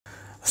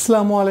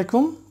Assalamu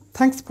alaikum.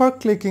 Thanks for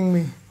clicking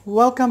me.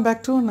 Welcome back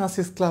to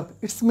Nasirs Club.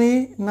 It's me,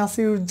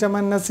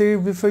 Nasir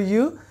before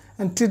you,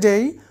 and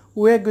today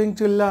we are going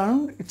to learn.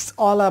 It's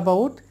all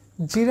about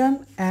gerund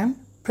and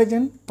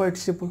present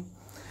participle.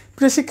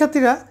 প্রিয়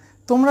শিক্ষার্থীরা,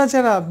 তোমরা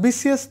যারা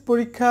BCS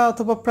পরীক্ষা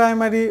অথবা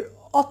primary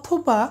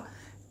অথবা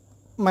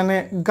মানে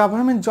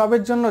government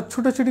জবের জন্য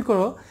ছুটোছুটি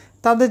করো,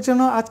 তাদের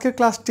জন্য আজকের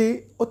ক্লাসটি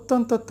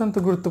অত্যন্ত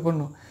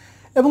গুরুত্বপূর্ণ।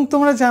 এবং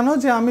তোমরা জানো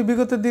যে আমি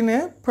বিগত দিনে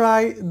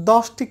প্রায়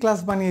 10টি ক্লাস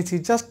বানিয়েছি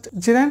জাস্ট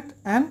জেরান্ড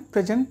অ্যান্ড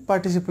প্রেজেন্ট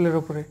পার্টিসিপলের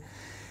উপরে।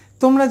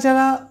 তোমরা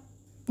যারা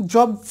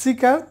জব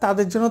সিকার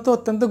তাদের জন্য তো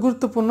অত্যন্ত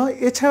গুরুত্বপূর্ণ।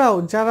 এছাড়াও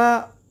যারা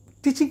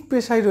টিচিং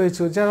পেশায়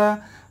রয়েছে, যারা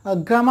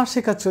গ্রামার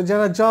শেখাচ্ছ,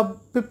 যারা জব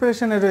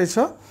প্রিপারেশনে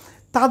রয়েছে,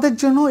 তাদের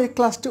জন্য এই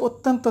ক্লাসটি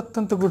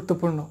অত্যন্ত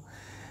গুরুত্বপূর্ণ।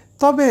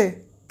 তবে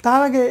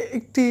তার আগে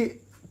একটি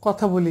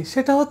কথা বলি,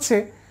 সেটা হচ্ছে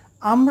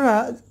আমরা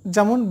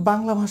যেমন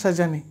বাংলা ভাষা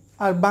জানি,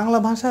 আর বাংলা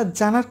ভাষা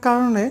জানার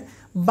কারণে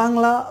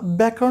বাংলা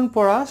ব্যাকরণ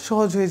পড়া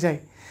সহজ হয়ে যায়।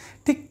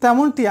 ঠিক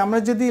তেমনটি আমরা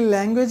যদি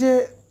ল্যাঙ্গুয়েজে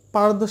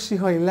পারদর্শী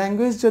হই,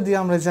 ল্যাঙ্গুয়েজ যদি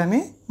আমরা জানি,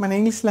 মানে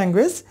ইংলিশ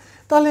ল্যাঙ্গুয়েজ,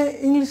 তাহলে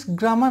ইংলিশ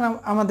গ্রামার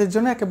আমাদের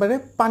জন্য একেবারে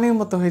পানির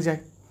মতো হয়ে যায়।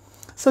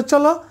 সো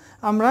চলো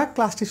আমরা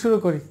ক্লাসটি শুরু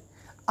করি।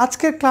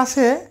 আজকের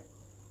ক্লাসে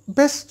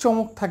বেশ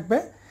চমক থাকবে,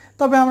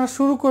 তবে আমরা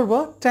শুরু করব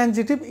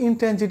ট্রানজিটিভ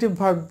ইনট্রানজিটিভ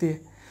ভার্ব দিয়ে।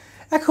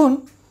 এখন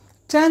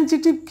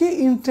ট্রানজিটিভ কি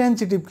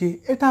ইনট্রানজিটিভ কি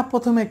এটা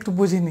প্রথমে একটু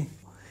বুঝে নিই।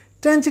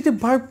 ট্রানজিটিভ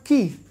ভার্ব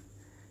কি?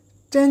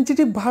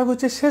 ট্রানজিটিভ ভার্ব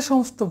হচ্ছে সে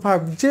সমস্ত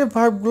ভার্ব যে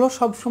ভার্বগুলো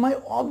সবসময়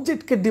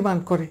অবজেক্টকে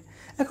ডিমান্ড করে।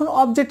 এখন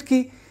অবজেক্ট কি?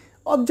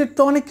 অবজেক্ট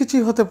তো অনেক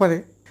কিছুই হতে পারে,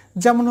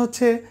 যেমন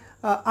হচ্ছে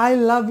I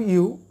love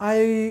you,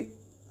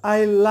 I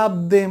love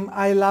them,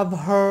 I love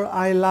her,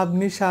 I love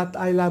Nishat,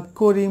 I love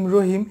করিম,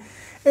 রহিম।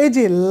 এই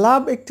যে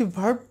লাভ একটি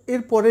ভার্ব,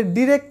 এরপরে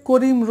ডিরেক্ট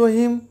করিম,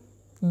 রহিম,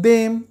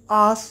 দেম,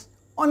 আস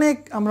অনেক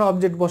আমরা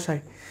অবজেক্ট বসাই,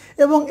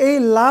 এবং এই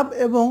লাভ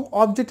এবং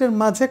অবজেক্টের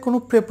মাঝে কোনো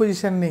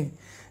প্রেপোজিশন নেই।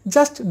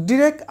 Just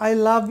direct I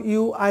love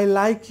you, I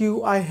like you,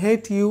 I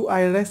hate you,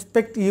 I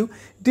respect you,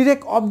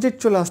 direct object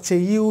চলে আসছে,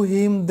 ইউ,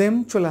 হিম, দেম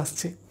চলে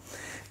আসছে।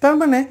 তার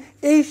মানে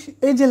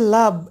এই যে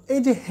লাভ, এই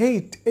যে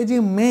হেট, এই যে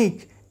মেক,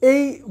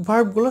 এই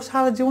ভার্বগুলো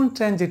সারা জীবন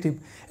ট্রানজিটিভ,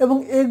 এবং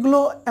এগুলো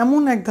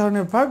এমন এক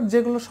ধরনের ভার্ব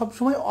যেগুলো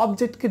সবসময়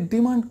অবজেক্টকে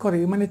ডিমান্ড করে,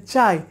 মানে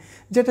চায়,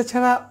 যেটা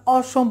ছাড়া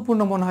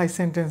অসম্পূর্ণ মনে হয়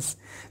সেন্টেন্স।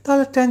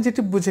 তাহলে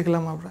ট্রানজিটিভ বুঝে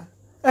গেলাম আমরা।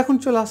 এখন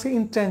চলে আসে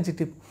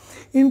ইনট্রানজিটিভ।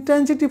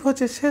 ইনট্রানজিটিভ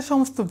হচ্ছে সে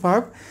সমস্ত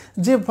ভার্ব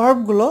যে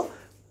ভার্বগুলো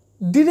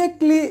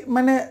ডিরেক্টলি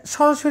মানে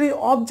সরাসরি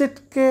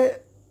অবজেক্টকে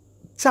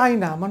চাই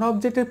না, মানে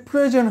অবজেক্টের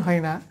প্রয়োজন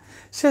হয় না,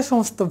 সে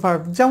সমস্ত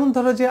ভার্ব। যেমন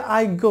ধরো যে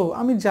আই গো,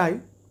 আমি যাই,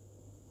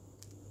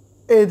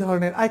 এই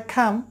ধরনের, আই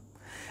কাম।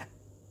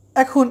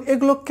 এখন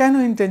এগুলো কেন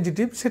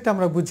ইনট্রানজিটিভ সেটা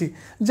আমরা বুঝি।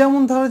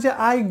 যেমন ধরো যে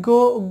আই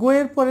গো, গো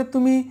এর পরে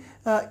তুমি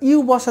ইউ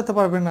বসাতে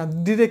পারবে না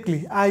ডিরেক্টলি,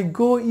 আই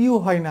গো ইউ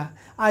হয় না,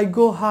 I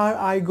go her,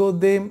 I go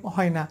them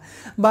হয় না,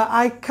 বা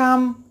আই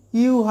কাম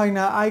ইউ হয়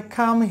না, I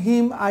come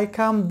him, I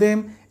come them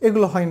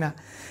এগুলো হয় না।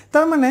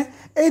 তার মানে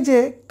এই যে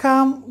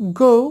কাম,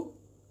 গো,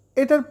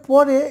 এটার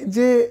পরে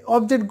যে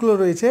অবজেক্টগুলো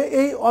রয়েছে,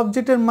 এই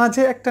অবজেক্টের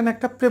মাঝে একটা না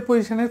একটা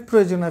প্রেপোজিশনের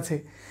প্রয়োজন আছে।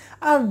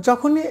 আর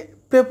যখনই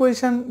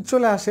প্রেপোজিশন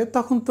চলে আসে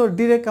তখন তো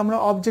ডিরেক্ট আমরা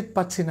অবজেক্ট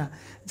পাচ্ছি না,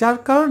 যার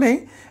কারণেই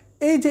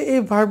এই যে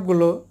এই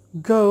ভার্বগুলো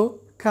গো,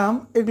 কাম,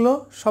 এগুলো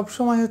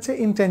সবসময় হচ্ছে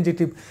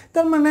ইনট্রানজিটিভ।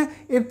 তার মানে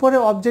এরপরে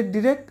অবজেক্ট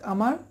ডিরেক্ট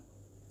আমার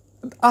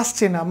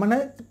আসছে না, মানে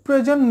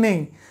প্রয়োজন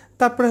নেই।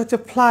 তারপরে হচ্ছে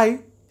ফ্লাই,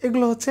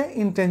 এগুলো হচ্ছে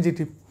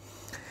ইনট্রানজিটিভ।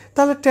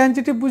 তাহলে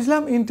ট্রানজিটিভ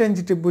বুঝলাম,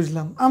 ইনট্রানজিটিভ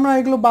বুঝলাম, আমরা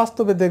এগুলো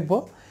বাস্তবে দেখব।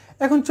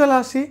 এখন চলে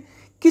আসি,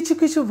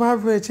 কিছু ভার্ব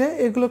রয়েছে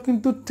এগুলো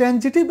কিন্তু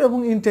ট্রানজিটিভ এবং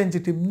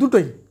ইনট্রানজিটিভ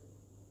দুটোই,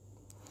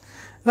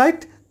 রাইট?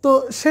 তো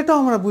সেটাও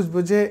আমরা বুঝবো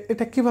যে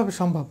এটা কিভাবে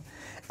সম্ভব।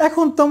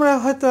 এখন তোমরা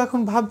হয়তো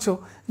এখন ভাবছো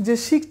যে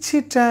শিখছি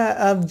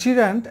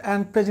জিরান্ড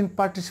অ্যান্ড প্রেজেন্ট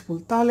পার্টিসিপল,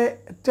 তাহলে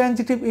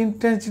ট্রানজিটিভ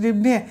ইনট্রানজিটিভ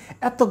নিয়ে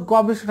এত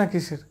গবেষণা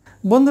কিসের?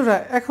 বন্ধুরা,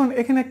 এখন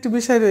এখানে একটি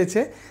বিষয়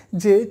রয়েছে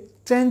যে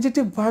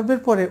ট্রানজিটিভ ভার্বের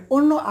পরে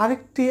অন্য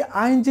আরেকটি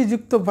আইএনজি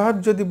যুক্ত ভার্ব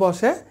যদি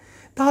বসে,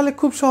 তাহলে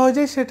খুব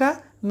সহজেই সেটা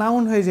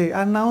নাউন হয়ে যায়,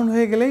 আর নাউন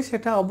হয়ে গেলেই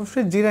সেটা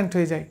অবশ্যই জিরান্ড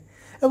হয়ে যায়,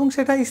 এবং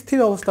সেটা স্থির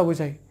অবস্থা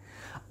বোঝায়।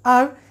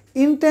 আর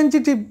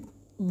ইনট্রানজিটিভ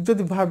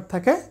যদি ভার্ব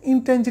থাকে,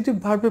 ইনট্রানজিটিভ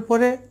ভার্বের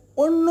পরে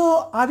অন্য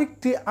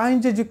আরেকটি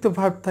আইএনজি যুক্ত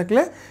ভার্ব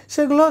থাকলে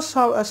সেগুলো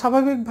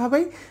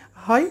স্বাভাবিকভাবেই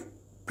হয়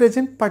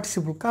প্রেজেন্ট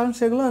পার্টিসিপল, কারণ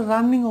সেগুলো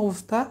রানিং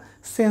অবস্থা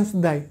সেন্স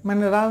দেয়,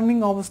 মানে রানিং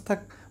অবস্থা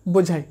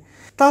বোঝায়।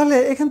 তাহলে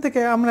এখান থেকে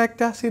আমরা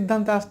একটা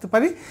সিদ্ধান্তে আসতে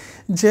পারি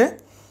যে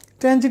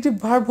ট্রানজিটিভ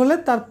ভার্ব হলে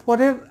তার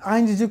পরের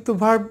আইএনজি যুক্ত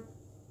ভার্ব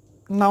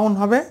নাউন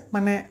হবে,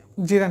 মানে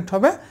জিরান্ড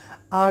হবে,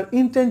 আর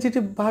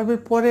ইনট্রানজিটিভ ভার্বের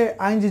পরে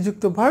আইএনজি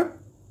যুক্ত ভার্ব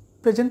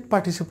প্রেজেন্ট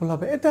পার্টিসিপল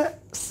হবে। এটা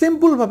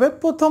সিম্পলভাবে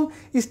প্রথম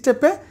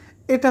স্টেপে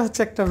এটা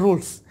হচ্ছে একটা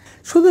রুলস।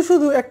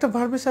 শুধু একটা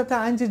ভার্বের সাথে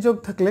আইএনজি যোগ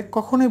থাকলে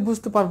কখনোই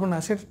বুঝতে পারবো না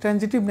সেটা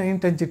ট্রানজিটিভ না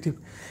ইনট্রানজিটিভ।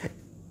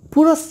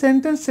 পুরো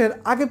সেন্টেন্সের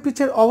আগে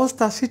পিছের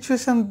অবস্থা,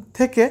 সিচুয়েশন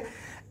থেকে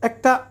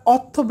একটা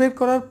অর্থ বের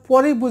করার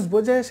পরেই বুঝবো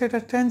যে সেটা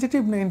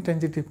ট্রানজিটিভ না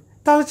ইনট্রানজিটিভ।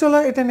 তাহলে চলো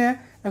এটা নিয়ে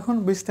এখন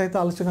বিস্তারিত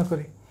আলোচনা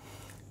করি।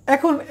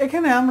 এখন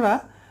এখানে আমরা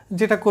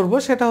যেটা করব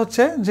সেটা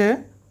হচ্ছে যে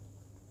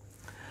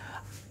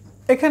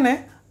এখানে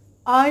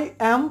আই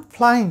অ্যাম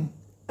ফ্লাইং,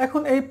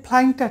 এখন এই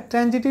ফ্লাইংটা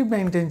ট্রানজিটিভ না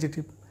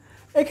ইনট্রানজিটিভ?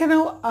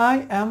 এখানেও আই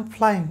অ্যাম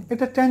ফ্লাইং,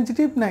 এটা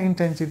ট্রানজিটিভ না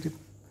ইনট্রানজিটিভ?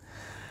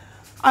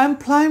 আই এম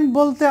ফ্লাইং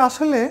বলতে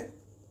আসলে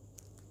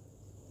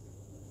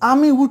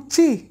আমি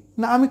উঠছি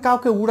না আমি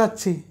কাউকে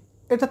উড়াচ্ছি,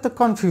 এটা তো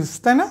কনফিউজ,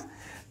 তাই না?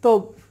 তো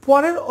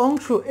পরের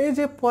অংশ, এই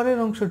যে পরের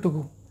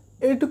অংশটুকু,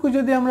 এইটুকু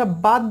যদি আমরা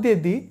বাদ দিয়ে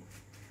দিই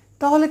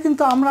তাহলে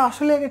কিন্তু আমরা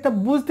আসলে এটা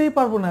বুঝতেই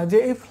পারবো না যে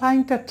এই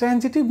ফ্লাইংটা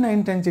ট্রানজিটিভ না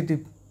ইনট্রানজিটিভ।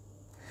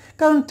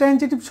 কারণ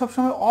ট্রানজিটিভ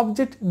সবসময়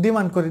অবজেক্ট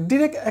ডিমান্ড করে,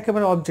 ডিরেক্ট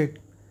একেবারে অবজেক্ট।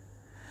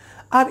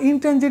 আর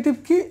ইনট্রানজিটিভ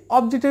কি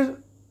অবজেক্টের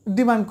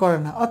ডিমান্ড করে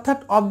না, অর্থাৎ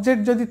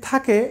অবজেক্ট যদি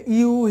থাকে,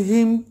 ইউ,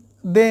 হিম,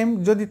 দেম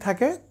যদি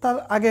থাকে, তার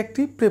আগে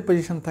একটি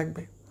প্রিপোজিশন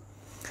থাকবে।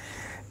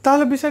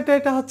 তাহলে বিষয়টা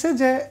এটা হচ্ছে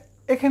যে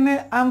এখানে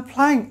আই এম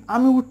ফ্লাইং,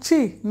 আমি উঠছি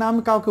না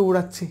আমি কাউকে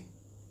উড়াচ্ছি,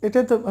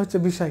 এটাই তো হচ্ছে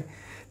বিষয়।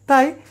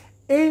 তাই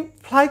এই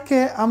ফ্লাইকে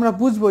আমরা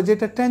বুঝবো যে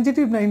এটা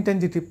ট্রানজিটিভ না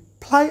ইনট্রানজিটিভ।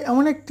 ফ্লাই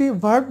এমন একটি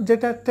ভার্ব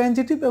যেটা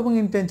ট্রানজিটিভ এবং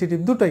ইনট্রানজিটিভ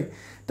দুটোই।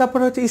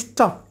 তারপরে হচ্ছে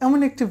স্টপ এমন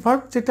একটি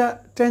ভার্ব যেটা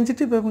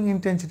ট্রানজিটিভ এবং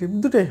ইনট্রানজিটিভ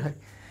দুটোই হয়।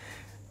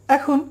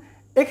 এখন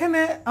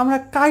এখানে আমরা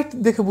কাইট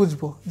দেখে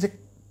বুঝবো যে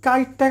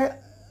কাইটটা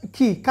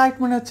কি। কাইট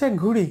মানে হচ্ছে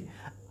ঘুড়ি।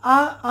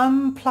 আই এম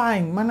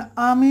ফ্লাইং মানে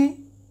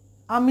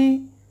আমি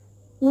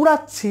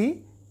উড়াচ্ছি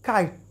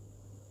কাইট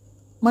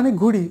মানে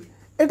ঘুড়ি,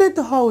 এটাই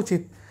তো হওয়া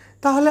উচিত।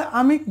 তাহলে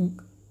আমি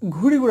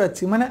ঘুড়ি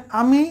উড়াচ্ছি মানে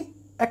আমি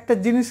একটা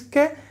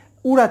জিনিসকে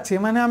উড়াচ্ছি,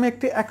 মানে আমি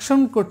একটি অ্যাকশন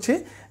করছি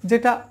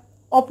যেটা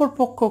অপর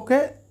পক্ষকে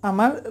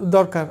আমার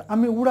দরকার।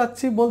 আমি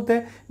উড়াচ্ছি বলতে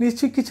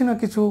নিশ্চয়ই কিছু না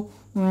কিছু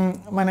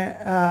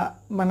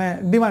মানে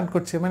ডিমান্ড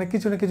করছে, মানে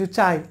কিছু না কিছু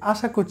চাই,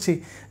 আশা করছি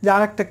যে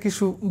আর একটা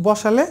কিছু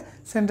বসালে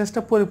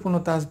সেন্টেন্সটা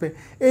পরিপূর্ণতা আসবে।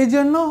 এই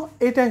জন্য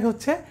এটাই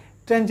হচ্ছে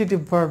ট্রানজিটিভ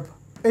ভার্ব।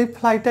 এই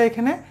ফ্লাইটা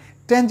এখানে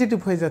ট্রানজিটিভ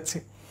হয়ে যাচ্ছে।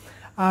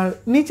 আর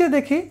নিচে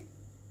দেখি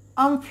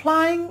I am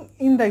flying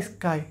in the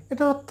sky,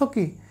 এটার অর্থ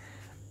কি?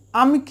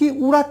 আমি কি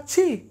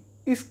উড়াচ্ছি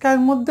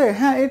স্কাইয়ের মধ্যে?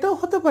 হ্যাঁ, এটাও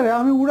হতে পারে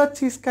আমি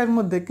উড়াচ্ছি স্কাইয়ের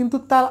মধ্যে, কিন্তু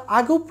তার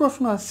আগেও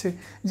প্রশ্ন আসছে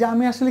যে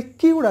আমি আসলে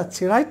কি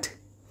উড়াচ্ছি, রাইট?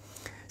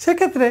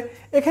 সেক্ষেত্রে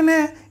এখানে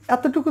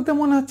এতটুকুতে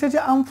মনে হচ্ছে যে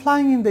I am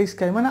flying in the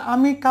sky মানে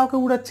আমি কাউকে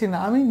উড়াচ্ছি না,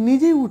 আমি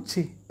নিজেই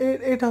উঠছি,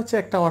 এটা হচ্ছে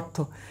একটা অর্থ।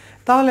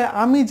 তাহলে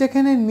আমি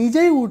যেখানে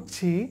নিজেই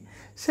উঠছি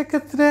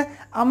সেক্ষেত্রে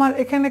আমার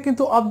এখানে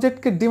কিন্তু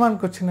অবজেক্টকে ডিমান্ড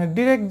করছি না,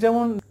 ডিরেক্ট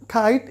যেমন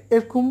কাইট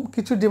এরকম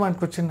কিছু ডিমান্ড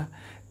করছি না।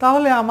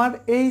 তাহলে আমার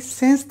এই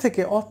সেন্স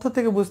থেকে, অর্থ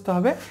থেকে বুঝতে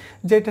হবে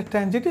যে এটা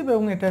ট্রানজিটিভ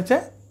এবং এটা হচ্ছে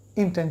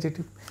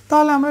ইনট্রানজিটিভ।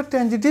 তাহলে আমরা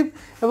ট্রানজিটিভ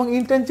এবং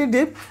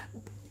ইনট্রানজিটিভ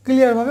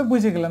ক্লিয়ারভাবে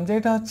বুঝে গেলাম যে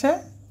এটা হচ্ছে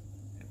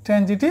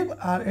ট্রানজিটিভ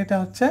আর এটা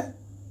হচ্ছে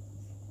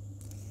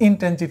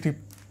ইনট্রানজিটিভ,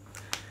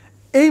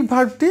 এই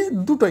ভার্বটি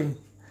দুটোই।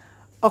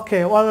 ওকে,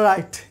 অল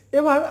রাইট।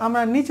 এবার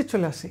আমরা নিচে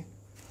চলে আসি।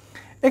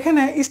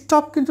 এখানে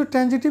স্টপ কিন্তু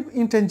ট্রানজিটিভ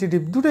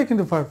ইনট্রানজিটিভ দুটোই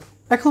কিন্তু ভার্ব।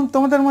 এখন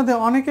তোমাদের মধ্যে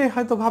অনেকেই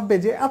হয়তো ভাববে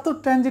যে এত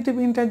ট্রানজিটিভ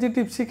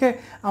ইনট্রানজিটিভ শিখে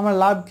আমার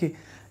লাভ কি?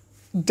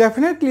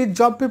 ডেফিনেটলি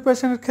জব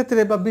প্রিপারেশনের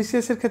ক্ষেত্রে বা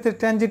বিসিএস এর ক্ষেত্রে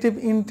ট্রানজিটিভ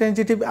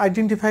ইনট্রানজিটিভ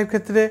আইডেন্টিফাইয়ের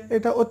ক্ষেত্রে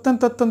এটা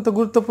অত্যন্ত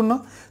গুরুত্বপূর্ণ।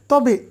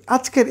 তবে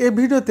আজকের এই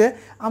ভিডিওতে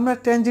আমরা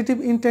ট্রানজিটিভ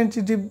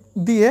ইনট্রানজিটিভ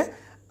দিয়ে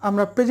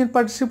আমরা প্রেজেন্ট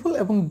পার্টিসিপল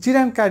এবং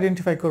জিরান্ডকে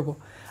আইডেন্টিফাই করব।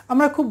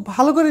 আমরা খুব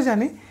ভালো করে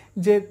জানি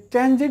যে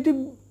ট্রানজিটিভ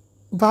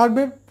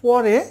ভার্বের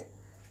পরে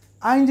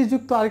আইএনজি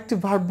যুক্ত আরেকটি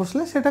ভার্ব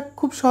বসলে সেটা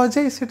খুব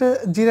সহজেই সেটা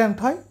জিরান্ড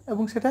হয়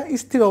এবং সেটা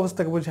স্থির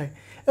অবস্থাকে বোঝায়।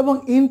 এবং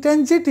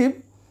ইনট্রানজিটিভ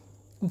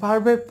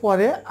ভার্বের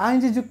পরে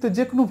আইএনজি যুক্ত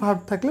যে কোনো ভার্ব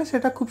থাকলে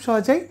সেটা খুব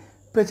সহজেই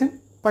প্রেজেন্ট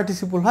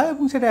পার্টিসিপল হয়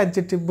এবং সেটা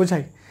অ্যাডজেক্টিভ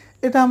বোঝায়।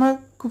 এটা আমরা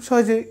খুব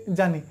সহজেই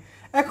জানি।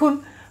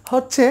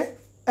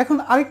 এখন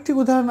আরেকটি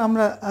উদাহরণ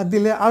আমরা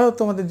দিলে আরও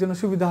তোমাদের জন্য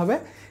সুবিধা হবে।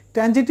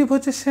 ট্রানজিটিভ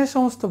হচ্ছে সে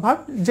সমস্ত ভার্ব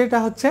যেটা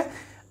হচ্ছে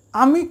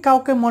আমি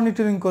কাউকে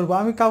মনিটরিং করব,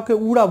 আমি কাউকে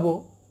উড়াবো,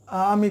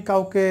 আমি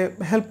কাউকে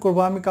হেল্প করব,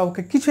 আমি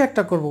কাউকে কিছু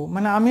একটা করব,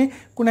 মানে আমি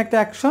কোন একটা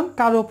অ্যাকশন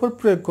কারো ওপর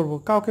প্রয়োগ করব,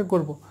 কাউকে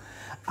করব।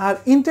 আর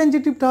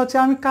ইনট্রানজিটিভটা হচ্ছে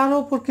আমি কারো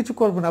ওপর কিছু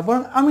করব না,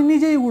 বরং আমি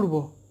নিজেই উড়ব।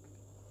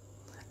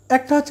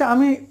 একটা হচ্ছে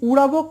আমি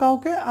উড়াবো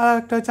কাউকে, আর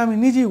একটা হচ্ছে আমি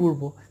নিজেই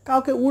উড়ব।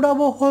 কাউকে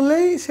উড়াবো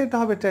হলেই সেটা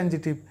হবে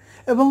ট্রানজিটিভ,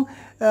 এবং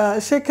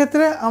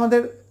সেক্ষেত্রে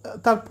আমাদের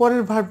তার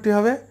পরের ভার্বটি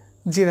হবে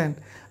জিরান্ড।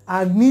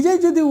 আর নিজেই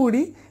যদি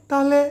উড়ি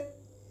তাহলে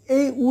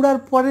এই উড়ার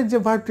পরের যে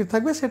ভার্বটি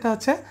থাকবে সেটা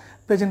হচ্ছে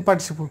প্রেজেন্ট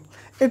পার্টিসিপল।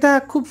 এটা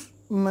খুব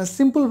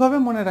সিম্পলভাবে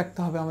মনে রাখতে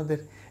হবে আমাদের।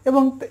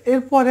 এবং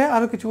এরপরে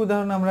আরও কিছু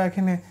উদাহরণ আমরা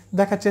এখানে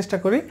দেখার চেষ্টা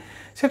করি।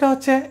 সেটা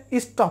হচ্ছে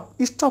স্টপ।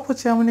 স্টপ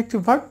হচ্ছে এমন একটি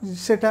ভার্ব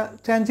সেটা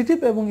ট্রানজিটিভ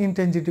এবং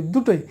ইনট্রানজিটিভ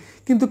দুটোই।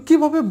 কিন্তু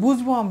কিভাবে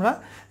বুঝবো আমরা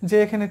যে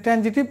এখানে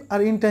ট্রানজিটিভ আর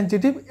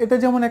ইনট্রানজিটিভ? এটা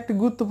যেমন একটি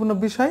গুরুত্বপূর্ণ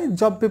বিষয়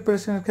জব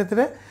প্রিপারেশনের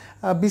ক্ষেত্রে,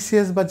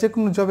 বিসিএস বা যে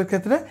কোনো জবের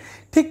ক্ষেত্রে,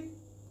 ঠিক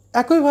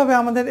একইভাবে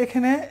আমাদের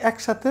এখানে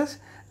একসাথে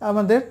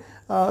আমাদের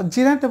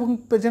জিরান্ড এবং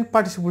প্রেজেন্ট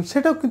পার্টিসিপল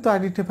সেটাও কিন্তু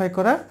আইডেন্টিফাই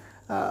করার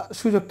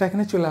সুযোগটা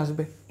এখানে চলে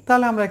আসবে।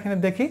 তাহলে আমরা এখানে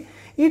দেখি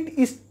ইট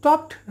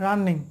স্টপড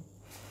রানিং।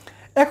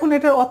 এখন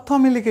এটার অর্থ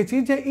আমি লিখেছি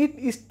যে ইট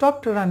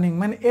স্টপড রানিং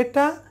মানে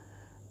এটা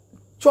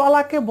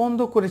চলাকে বন্ধ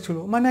করেছিল,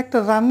 মানে একটা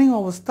রানিং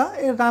অবস্থা,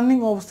 এই রানিং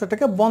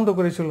অবস্থাটাকে বন্ধ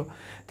করেছিল।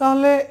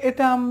 তাহলে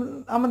এটা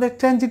আমাদের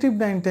ট্রানজিটিভ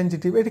না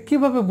ইনট্রানজিটিভ, এটা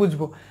কীভাবে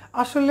বুঝবো?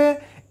 আসলে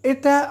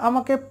এটা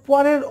আমাকে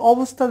পরের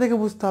অবস্থা দেখে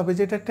বুঝতে হবে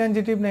যে এটা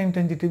ট্রানজিটিভ না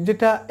ইনট্রানজিটিভ,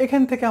 যেটা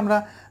এখান থেকে আমরা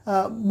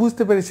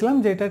বুঝতে পেরেছিলাম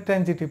যে এটা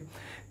ট্রানজিটিভ।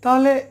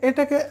 তাহলে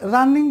এটাকে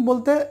রানিং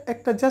বলতে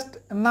একটা জাস্ট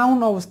নাউন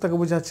অবস্থাকে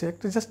বোঝাচ্ছে,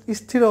 একটা জাস্ট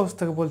স্থির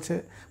অবস্থাকে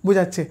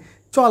বোঝাচ্ছে।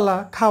 চলা,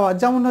 খাওয়া,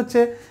 যেমন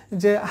হচ্ছে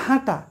যে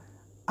হাঁটা,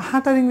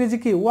 হাঁটার ইংরেজি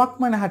কি? ওয়াক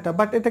মানে হাঁটা,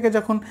 বাট এটাকে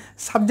যখন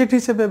সাবজেক্ট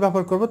হিসেবে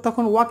ব্যবহার করব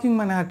তখন ওয়াকিং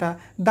মানে হাঁটা,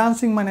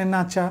 ডান্সিং মানে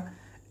নাচা।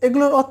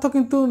 এগুলোর অর্থ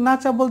কিন্তু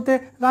নাচা বলতে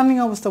রানিং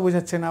অবস্থা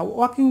বোঝাচ্ছে না,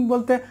 ওয়াকিং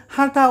বলতে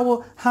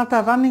হাঁটা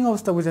রানিং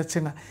অবস্থা বোঝাচ্ছে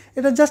না,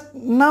 এটা জাস্ট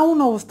নাউন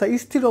অবস্থা,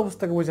 স্থির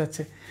অবস্থাকে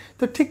বোঝাচ্ছে।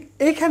 তো ঠিক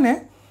এইখানে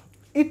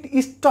ইট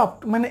স্টপড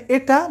মানে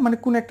এটা মানে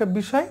কোন একটা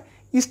বিষয়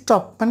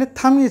স্টপ মানে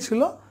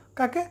থামিয়েছিল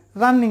কাকে?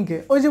 রানিংকে।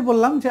 ওই যে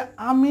বললাম যে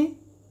আমি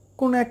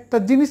কোনো একটা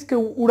জিনিসকে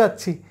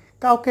উড়াচ্ছি,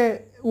 কাউকে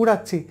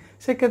উড়াচ্ছি,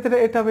 সেক্ষেত্রে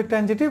এটা হবে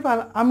ট্রানজিটিভ। আর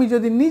আমি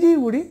যদি নিজেই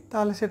উড়ি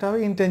তাহলে সেটা হবে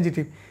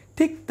ইনট্রানজিটিভ।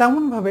 ঠিক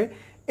তেমনভাবে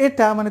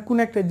এটা মানে কোন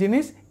একটা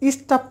জিনিস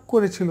স্টপ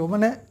করেছিল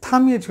মানে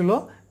থামিয়েছিল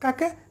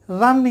কাকে?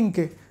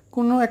 রানিংকে,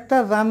 কোনো একটা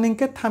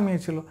রানিংকে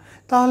থামিয়েছিল।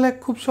 তাহলে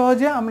খুব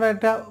সহজে আমরা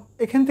এটা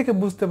এখান থেকে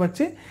বুঝতে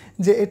পারছি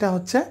যে এটা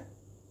হচ্ছে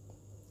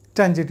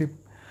ট্রানজিটিভ।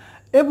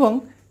 এবং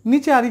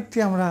নিচে আরেকটি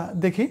আমরা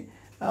দেখি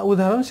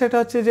উদাহরণ, সেটা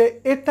হচ্ছে যে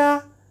এটা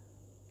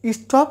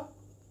স্টপ,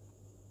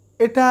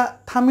 এটা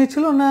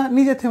থামিয়েছিল না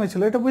নিজে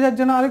থেমেছিল, এটা বোঝার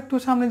জন্য আরেকটু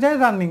সামনে যায়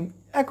রানিং।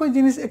 একই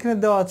জিনিস এখানে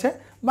দেওয়া আছে,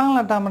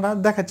 বাংলাটা আমরা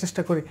দেখার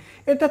চেষ্টা করি।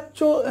 এটা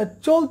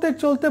চলতে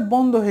চলতে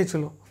বন্ধ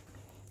হয়েছিল।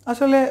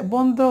 আসলে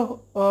বন্ধ,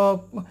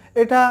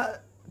 এটা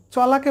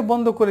চলাকে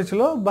বন্ধ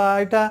করেছিল, বা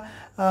এটা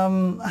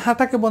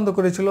হাঁটাকে বন্ধ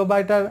করেছিল, বা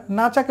এটা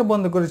নাচাকে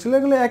বন্ধ করেছিল,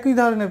 এগুলো একই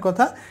ধরনের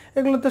কথা।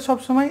 এগুলোতে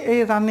সবসময় এই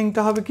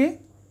রানিংটা হবে কি?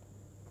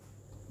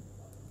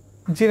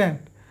 জিরেন্ট।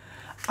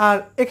 আর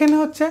এখানে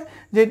হচ্ছে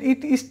যে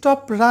it stop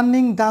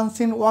running,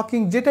 dancing, walking,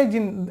 যেটাই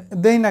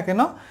দেই না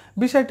কেন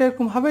বিষয়টা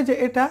এরকম হবে যে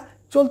এটা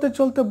চলতে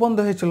চলতে বন্ধ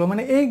হয়েছিল,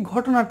 মানে এই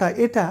ঘটনাটা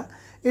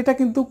এটা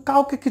কিন্তু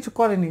কাউকে কিছু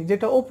করেনি,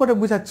 যেটা ওপরে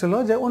বোঝাচ্ছিল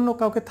যে অন্য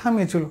কাউকে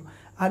থামিয়েছিল।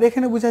 আর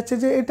এখানে বোঝাচ্ছে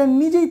যে এটা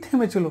নিজেই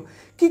থেমেছিল।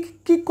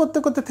 কি করতে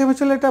করতে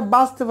থেমেছিল? এটা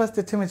বাঁচতে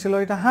বাঁচতে থেমেছিল,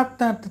 এটা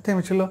হাঁটতে হাঁটতে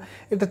থেমেছিল,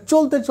 এটা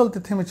চলতে চলতে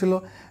থেমেছিল,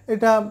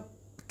 এটা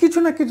কিছু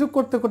না কিছু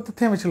করতে করতে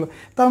থেমেছিল।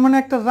 তার মানে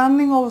একটা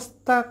রানিং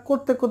অবস্থা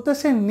করতে করতে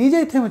সে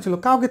নিজেই থেমেছিল,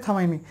 কাউকে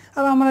থামায়নি।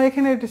 আর আমরা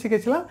এখানে এটা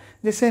শিখেছিলাম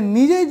যে সে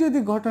নিজেই যদি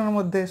ঘটনার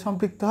মধ্যে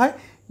সম্পৃক্ত হয়,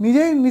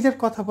 নিজেই নিজের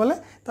কথা বলে,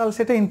 তাহলে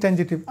সেটা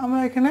ইনট্রানজিটিভ। আমরা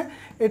এখানে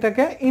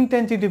এটাকে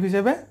ইনট্রানজিটিভ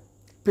হিসেবে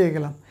পেয়ে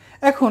গেলাম।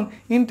 এখন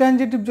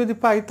ইনট্রানজিটিভ যদি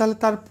পাই তাহলে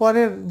তার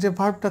পরের যে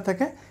ভার্বটা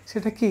থাকে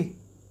সেটা কি?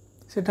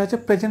 সেটা হচ্ছে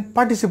প্রেজেন্ট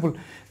পার্টিসিপল।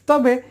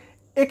 তবে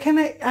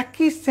এখানে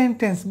একই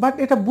সেন্টেন্স, বাট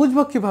এটা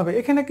বুঝবো কিভাবে?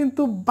 এখানে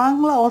কিন্তু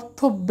বাংলা অর্থ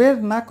বের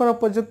না করা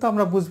পর্যন্ত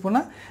আমরা বুঝবো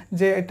না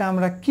যে এটা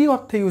আমরা কি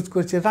অর্থে ইউজ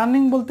করছি।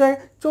 রানিং বলতে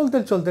চলতে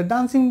চলতে,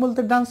 ডান্সিং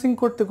বলতে ডান্সিং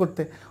করতে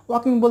করতে,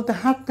 ওয়াকিং বলতে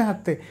হাঁটতে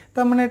হাঁটতে,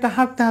 তার মানে এটা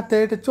হাঁটতে হাঁটতে,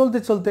 এটা চলতে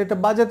চলতে, এটা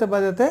বাজাতে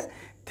বাজাতে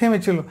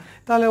থেমেছিল।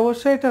 তাহলে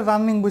অবশ্যই এটা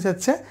রানিং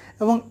বোঝাচ্ছে।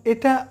 এবং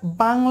এটা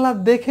বাংলা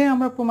দেখে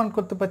আমরা প্রমাণ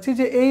করতে পারছি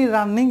যে এই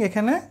রানিং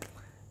এখানে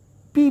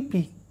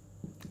পিপি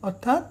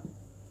অর্থাৎ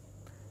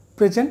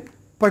প্রেজেন্ট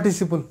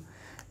পার্টিসিপল।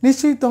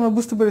 নিশ্চয়ই তোমরা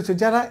বুঝতে পেরেছো,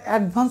 যারা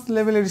অ্যাডভান্স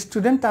লেভেলের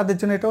স্টুডেন্ট তাদের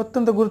জন্য এটা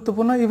অত্যন্ত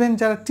গুরুত্বপূর্ণ। ইভেন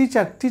যারা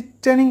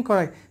ট্রেনিং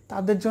করায়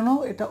তাদের জন্য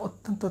এটা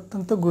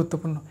অত্যন্ত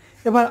গুরুত্বপূর্ণ।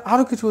 এবার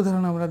আরও কিছু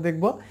উদাহরণ আমরা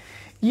দেখব।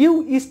 ইউ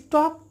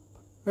স্টপ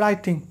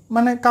রাইটিং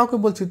মানে কাউকে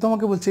বলছি,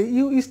 তোমাকে বলছি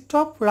ইউ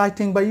স্টপ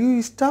রাইটিং বা ইউ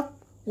স্টপ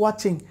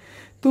ওয়াচিং।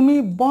 তুমি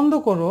বন্ধ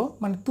করো,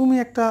 মানে তুমি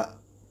একটা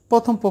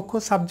প্রথম পক্ষ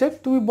সাবজেক্ট,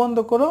 তুমি বন্ধ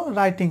করো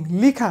রাইটিং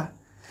লিখা,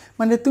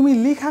 মানে তুমি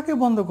লিখাকে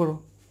বন্ধ করো।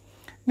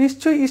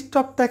 নিশ্চয়ই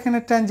স্টপটা এখানে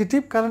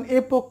ট্রানজিটিভ, কারণ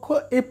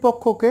এ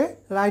পক্ষকে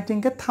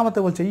রাইটিংকে থামাতে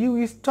বলছে। You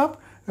stop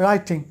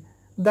writing,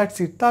 that's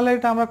it. তাহলে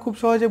এটা আমরা খুব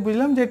সহজে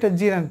বুঝলাম যে এটা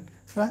জিরান্ড।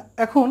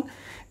 এখন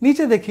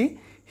নিচে দেখি,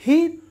 হি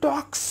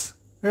টক্স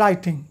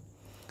রাইটিং,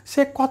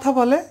 সে কথা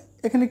বলে।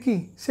 এখানে কি?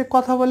 সে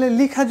কথা বলে।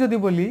 লিখা যদি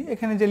বলি,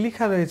 এখানে যে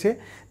লিখা রয়েছে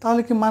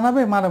তাহলে কি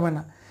মানাবে? মানাবে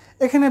না।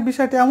 এখানে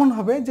বিষয়টা এমন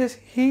হবে যে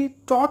হি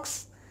টক্স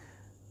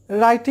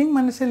রাইটিং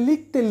মানে সে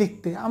লিখতে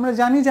লিখতে, আমরা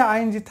জানি যে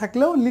আইএনজি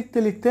থাকলেও লিখতে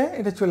লিখতে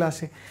এটা চলে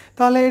আসে।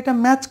 তাহলে এটা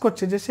ম্যাচ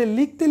করছে যে সে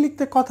লিখতে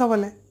লিখতে কথা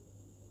বলে।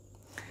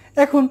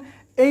 এখন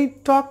এই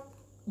টক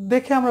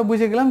দেখে আমরা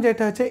বুঝে গেলাম যে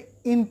এটা হচ্ছে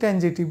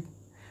ইনট্রানজিটিভ,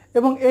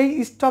 এবং এই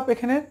স্টপ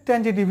এখানে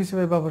ট্রানজিটিভ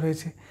হিসেবে ব্যবহার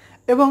হয়েছে।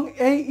 এবং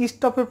এই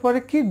স্টপের পরে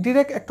কি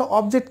ডিরেক্ট একটা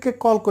অবজেক্টকে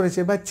কল করেছে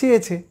বা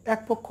চেয়েছে,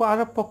 এক পক্ষ আর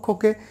এক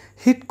পক্ষকে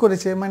হিট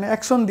করেছে মানে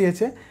অ্যাকশন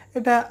দিয়েছে,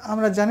 এটা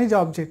আমরা জানি যে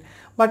অবজেক্ট।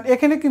 বাট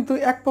এখানে কিন্তু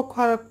এক পক্ষ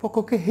আর এক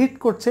পক্ষকে হিট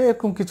করছে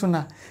এরকম কিছু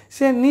না,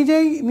 সে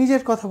নিজেই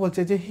নিজের কথা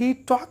বলছে যে হি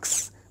টক্স,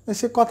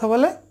 সে কথা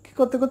বলে কী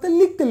করতে করতে,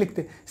 লিখতে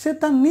লিখতে, সে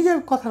তার নিজের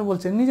কথা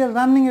বলছে, নিজের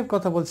রানিংয়ের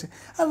কথা বলছে।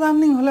 আর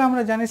রানিং হলে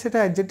আমরা জানি সেটা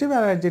অ্যাডজেক্টিভ,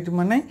 আর অ্যাডজেক্টিভ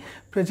মানেই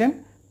প্রেজেন্ট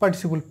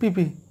পার্টিসিপল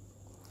পিপি।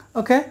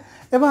 ওকে,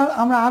 এবার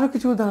আমরা আরও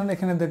কিছু উদাহরণ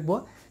এখানে দেখব।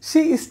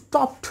 She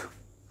stopped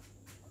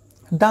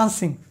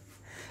dancing.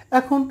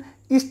 এখন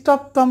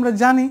স্টপ তো আমরা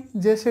জানি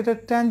যে সেটা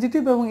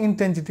ট্রানজিটিভ এবং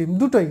ইনট্রানজিটিভ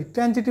দুটোই।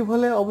 ট্রানজিটিভ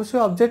হলে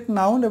অবশ্যই অবজেক্ট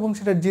নাউন এবং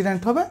সেটা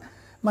জিরান্ট হবে,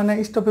 মানে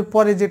স্টপের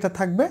পরে যেটা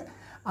থাকবে।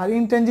 আর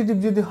ইনট্রানজিটিভ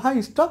যদি হয়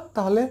স্টপ,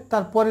 তাহলে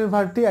তার পরের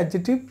ভার্বটি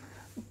অ্যাডজেক্টিভ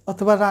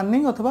অথবা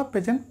রানিং অথবা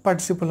প্রেজেন্ট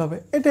পার্টিসিপল হবে।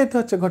 এটাই তো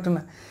হচ্ছে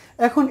ঘটনা।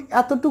 এখন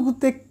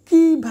এতটুকুতে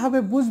কিভাবে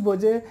বুঝবো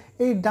যে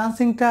এই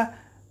ডান্সিংটা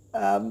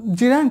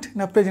জিরান্ট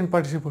না প্রেজেন্ট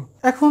পার্টিসিপল?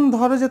 এখন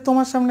ধরো যে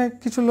তোমার সামনে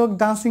কিছু লোক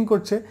ডান্সিং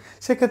করছে,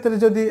 সেক্ষেত্রে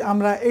যদি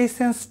আমরা এই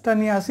সেন্সটা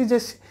নিয়ে আসি যে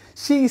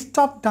শি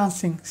স্টপ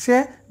ডান্সিং, সে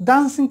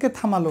ডান্সিংকে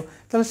থামালো,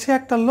 তাহলে সে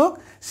একটা লোক,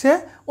 সে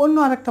অন্য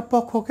আরেকটা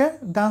পক্ষকে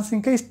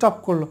ডান্সিংকে স্টপ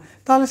করলো,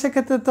 তাহলে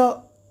সেক্ষেত্রে তো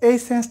এই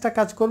সেন্সটা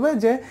কাজ করবে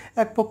যে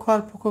এক পক্ষ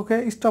আর পক্ষকে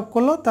স্টপ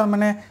করলো, তার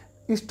মানে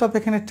স্টপ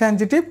এখানে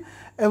ট্রানজিটিভ,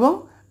 এবং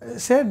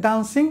সে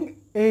ডান্সিং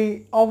এই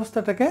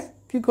অবস্থাটাকে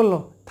কী করলো,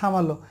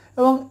 থামালো,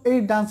 এবং এই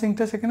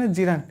ডান্সিংটা সেখানে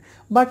জিরান্ট।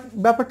 বাট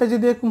ব্যাপারটা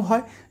যদি এরকম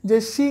হয় যে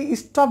শি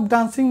স্টপ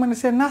ডান্সিং, মানে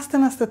সে নাচতে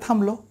নাচতে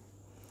থামলো,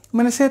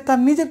 মানে সে তার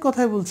নিজের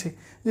কথাই বলছে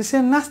যে সে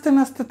নাচতে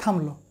নাচতে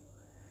থামলো,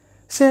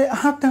 সে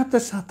হাঁটতে হাঁটতে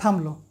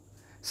থামলো,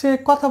 সে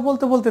কথা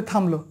বলতে বলতে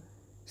থামলো।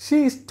 She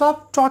stop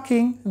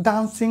talking,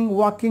 dancing,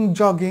 walking,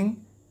 jogging,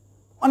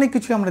 অনেক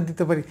কিছু আমরা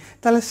দিতে পারি।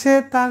 তাহলে সে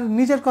তার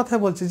নিজের কথা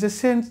বলছে, যে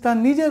সে তার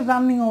নিজের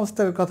রানিং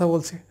অবস্থার কথা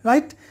বলছে,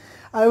 রাইট?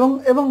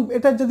 এবং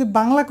এটা যদি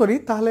বাংলা করি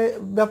তাহলে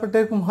ব্যাপারটা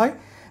এরকম হয়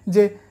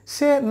যে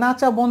সে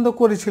নাচা বন্ধ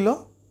করেছিল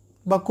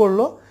বা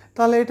করলো,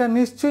 তাহলে এটা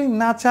নিশ্চয়ই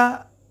নাচা,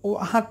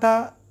 হাঁটা,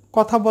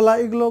 কথা বলা,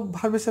 এগুলো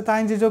ভার্বের সাথে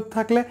আইনজি যোগ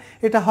থাকলে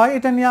এটা হয়।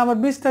 এটা নিয়ে আমার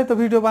বিস্তারিত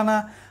ভিডিও বানা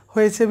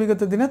হয়েছে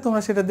বিগত দিনে,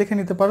 তোমরা সেটা দেখে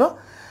নিতে পারো।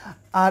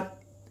 আর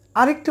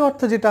আরেকটি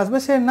অর্থ যেটা আসবে,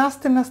 সে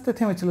নাচতে নাচতে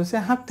থেমেছিল, সে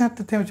হাঁটতে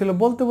হাঁটতে থেমেছিল,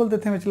 বলতে বলতে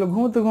থেমেছিল,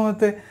 ঘুমোতে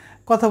ঘুমোতে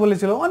কথা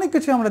বলেছিল, অনেক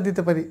কিছু আমরা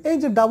দিতে পারি। এই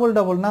যে ডাবল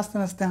ডাবল, নাচতে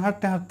নাচতে,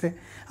 হাঁটতে হাঁটতে,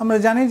 আমরা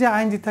জানি যে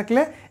আইনজি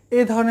থাকলে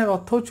এই ধরনের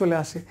অর্থও চলে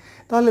আসে।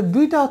 তাহলে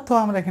দুইটা অর্থ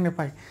আমরা এখানে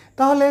পাই।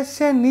 তাহলে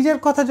সে নিজের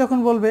কথা যখন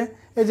বলবে,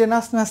 এই যে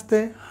নাচতে নাচতে,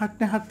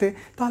 হাঁটতে হাঁটতে,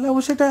 তাহলে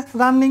অবশ্যই এটা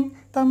রানিং,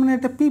 তার মানে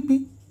এটা পিপি,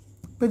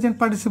 প্রেজেন্ট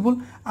পার্টিসিপল।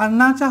 আর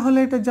নাচা হলে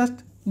এটা জাস্ট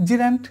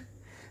জিরান্ট।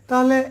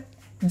 তাহলে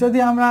যদি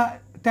আমরা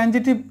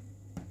ট্রানজিটিভ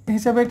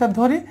হিসেবে এটা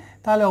ধরি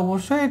তাহলে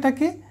অবশ্যই এটা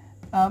কি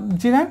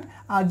জিরান্ট,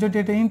 আর যদি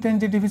এটা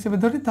ইনট্রানজিটিভ হিসেবে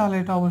ধরি তাহলে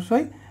এটা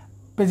অবশ্যই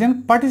প্রেজেন্ট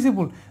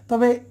পার্টিসিপল।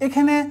 তবে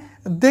এখানে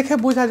দেখে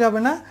বোঝা যাবে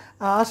না,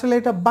 আসলে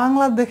এটা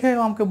বাংলা দেখে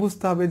আমাকে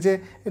বুঝতে হবে যে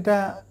এটা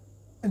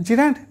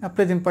জিরান্ট না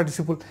প্রেজেন্ট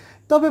পার্টিসিপল।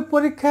 তবে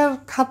পরীক্ষার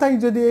খাতায়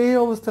যদি এই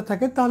অবস্থা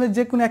থাকে তাহলে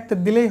যে কোনো একটা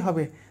দিলেই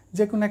হবে,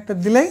 যে কোনো একটা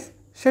দিলেই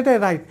সেটাই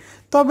রাইট।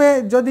 তবে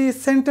যদি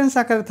সেন্টেন্স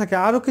আকারে থাকে,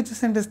 আরও কিছু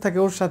সেন্টেন্স থাকে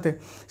ওর সাথে,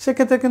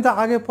 সেক্ষেত্রে কিন্তু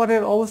আগে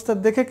পরের অবস্থা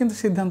দেখে কিন্তু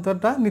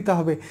সিদ্ধান্তটা নিতে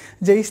হবে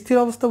যে স্থির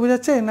অবস্থা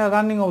বোঝাচ্ছে না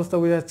রানিং অবস্থা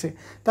বোঝাচ্ছে,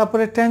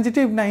 তারপরে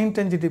ট্রানজিটিভ না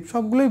ইনট্রানজিটিভ,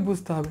 সবগুলোই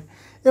বুঝতে হবে।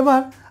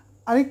 এবার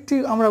আরেকটি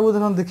আমরা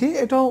উদাহরণ দেখি,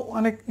 এটাও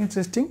অনেক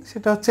ইন্টারেস্টিং।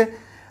 সেটা হচ্ছে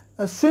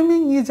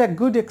swimming is a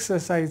good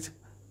exercise.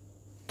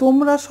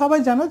 তোমরা সবাই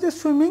জানো যে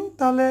সুইমিং,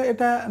 তাহলে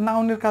এটা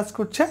নাউনের কাজ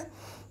করছে,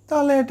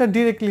 তাহলে এটা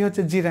ডিরেক্টলি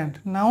হচ্ছে জিরান্ট,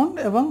 নাউন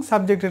এবং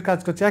সাবজেক্টের কাজ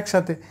করছে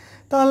একসাথে।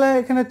 তাহলে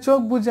এখানে চোখ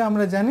বুঝে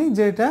আমরা জানি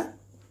যে এটা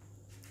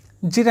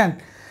জিরান্ট।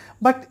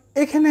 বাট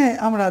এখানে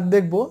আমরা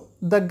দেখব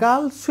দ্য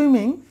গার্ল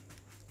সুইমিং,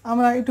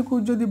 আমরা এটুকু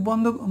যদি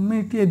বন্ধ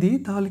মিটিয়ে দিই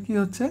তাহলে কি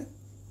হচ্ছে,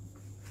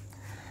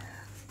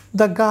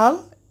 দ্য গার্ল,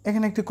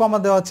 এখানে একটি কমা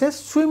দেওয়া আছে,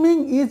 swimming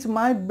is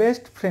my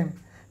best friend.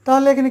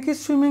 তাহলে এখানে কি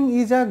swimming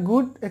is a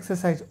good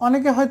exercise.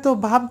 অনেকে হয়তো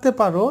ভাবতে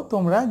পারো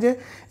তোমরা যে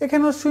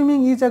এখানেও swimming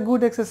is a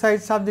good exercise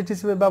subject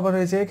হিসেবে ব্যবহার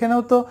হয়েছে,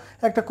 এখানেও তো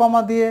একটা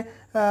কমা দিয়ে,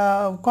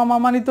 কমা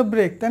মানে তো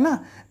ব্রেক, তাই না?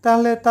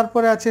 তাহলে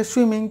তারপরে আছে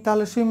সুইমিং,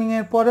 তাহলে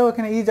সুইমিংয়ের পরেও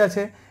এখানে ইজ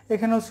আছে,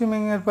 এখানেও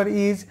সুইমিংয়ের পর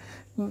ইজ,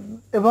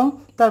 এবং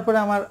তারপরে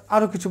আমার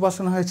আরও কিছু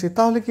বসানো হয়েছে।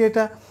 তাহলে কি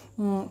এটা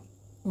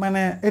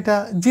মানে এটা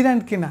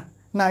জিরান্ট কি না?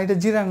 না, এটা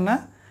জিরান্ট না,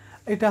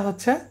 এটা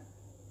হচ্ছে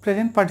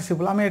প্রেজেন্ট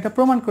পার্টিসিপল। আমি এটা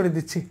প্রমাণ করে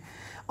দিচ্ছি।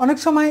 অনেক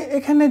সময়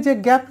এখানে যে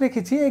গ্যাপ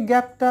রেখেছি, এই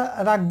গ্যাপটা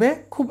রাখবে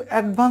খুব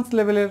অ্যাডভান্স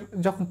লেভেলের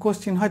যখন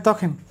কোশ্চিন হয়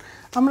তখন।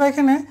 আমরা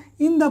এখানে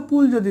ইন দ্য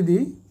পুল যদি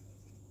দিই,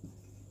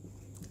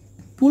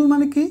 পুল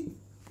মানে কি?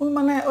 পুল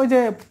মানে ওই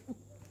যে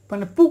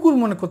মানে পুকুর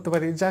মনে করতে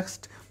পারি,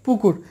 জাস্ট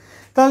পুকুর।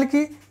 তাহলে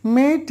কি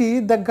মেয়েটি,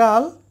 দ্য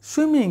গার্ল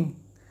সুইমিং,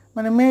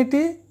 মানে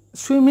মেয়েটি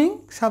সুইমিং,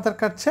 সাঁতার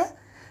কাটছে,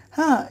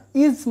 হ্যাঁ,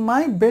 ইজ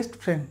মাই বেস্ট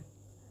ফ্রেন্ড।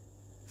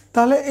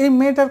 তাহলে এই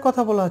মেয়েটার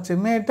কথা বলা হচ্ছে,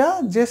 মেয়েটা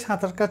যে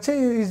সাঁতার কাটছে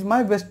ইজ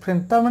মাই বেস্ট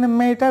ফ্রেন্ড, তার মানে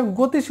মেয়েটার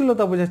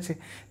গতিশীলতা বোঝাচ্ছে,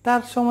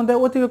 তার সম্বন্ধে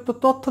অতিরিক্ত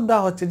তথ্য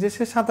দেওয়া হচ্ছে যে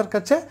সে সাঁতার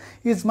কাটছে,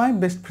 ইজ মাই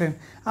বেস্ট ফ্রেন্ড।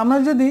 আমরা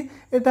যদি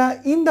এটা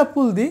ইন দ্য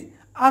পুল দিই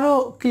আরও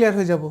ক্লিয়ার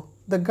হয়ে যাব।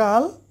 The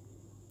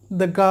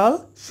girl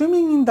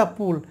swimming in the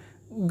pool,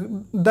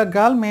 the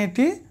girl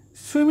মেয়েটি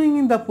সুইমিং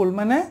ইন দ্য পুল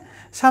মানে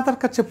সাঁতার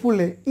কাটছে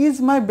পুলে, ইজ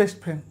মাই বেস্ট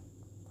ফ্রেন্ড,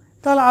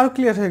 তাহলে আরও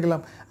ক্লিয়ার হয়ে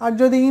গেলাম। আর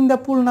যদি ইন দ্য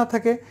পুল না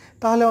থাকে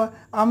তাহলে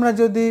আমরা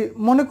যদি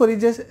মনে করি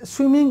যে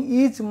swimming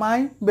is my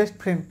best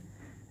friend,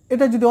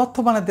 এটা যদি অর্থ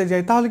বানাতে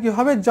যাই তাহলে কি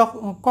হবে,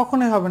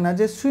 কখনোই হবে না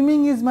যে swimming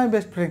is my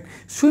best friend.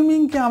 Swimming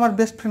কি আমার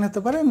বেস্ট ফ্রেন্ড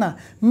হতে পারে না,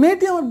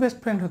 মেয়েটি আমার বেস্ট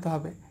ফ্রেন্ড হতে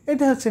হবে,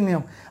 এটা হচ্ছে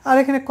নিয়ম। আর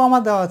এখানে কমা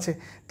দেওয়া আছে,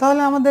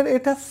 তাহলে আমাদের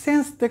এটা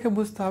সেন্স দেখে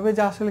বুঝতে হবে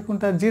যে আসলে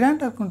কোনটা জিরান্ট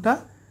আর কোনটা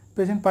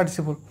প্রেজেন্ট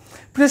পার্টিসিপল।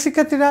 প্রিয়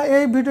শিক্ষার্থীরা,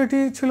 এই ভিডিওটি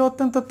ছিল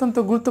অত্যন্ত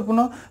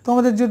গুরুত্বপূর্ণ।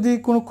 তোমাদের যদি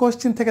কোনো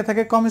কোশ্চেন থেকে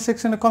থাকে কমেন্ট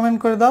সেকশনে কমেন্ট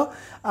করে দাও,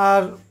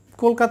 আর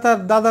কলকাতার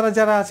দাদারা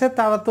যারা আছে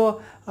তারা তো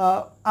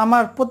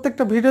আমার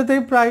প্রত্যেকটা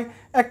ভিডিওতেই প্রায়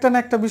একটা না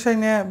একটা বিষয়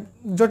নিয়ে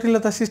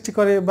জটিলতা সৃষ্টি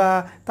করে বা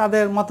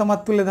তাদের মতামত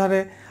তুলে ধরে।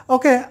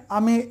 ওকে,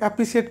 আমি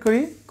অ্যাপ্রিসিয়েট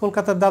করি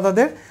কলকাতার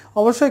দাদাদের।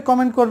 অবশ্যই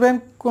কমেন্ট করবেন,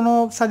 কোনো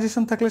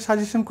সাজেশন থাকলে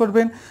সাজেশন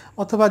করবেন,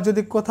 অথবা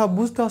যদি কোথাও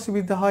বুঝতে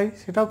অসুবিধা হয়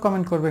সেটাও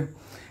কমেন্ট করবেন।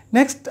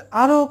 নেক্সট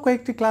আরও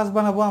কয়েকটি ক্লাস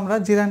বানাবো আমরা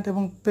জিরান্ট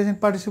এবং প্রেজেন্ট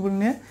পার্টিসিপল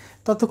নিয়ে।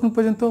 ততক্ষণ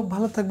পর্যন্ত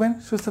ভালো থাকবেন,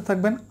 সুস্থ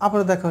থাকবেন,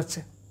 আবারও দেখা হচ্ছে।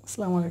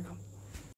 আসসালামু আলাইকুম।